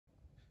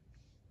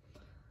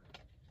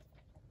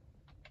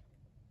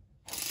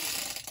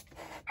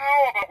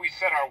we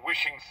set our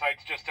wishing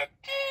sights just a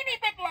teeny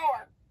bit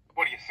lower?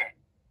 What do you say?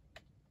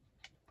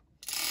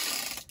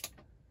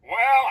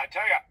 Well, I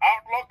tell you,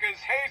 outlook is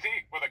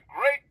hazy with a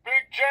great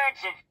big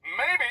chance of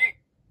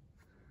maybe.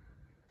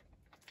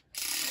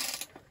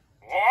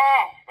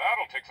 Wow,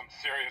 that'll take some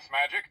serious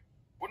magic.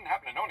 Wouldn't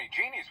happen to know any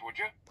genies, would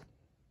you?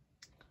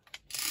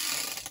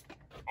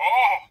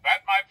 Oh,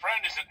 that, my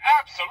friend, is an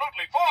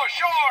absolutely for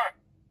sure.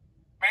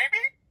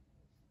 Maybe?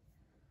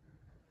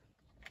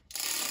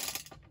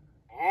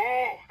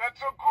 Oh,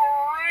 that's a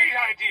great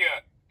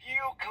idea.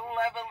 You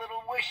clever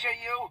little wisher,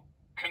 you.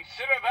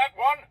 Consider that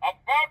one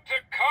about to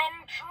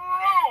come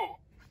true.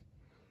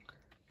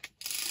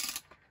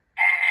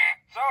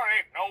 Sorry,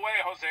 no way,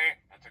 Jose.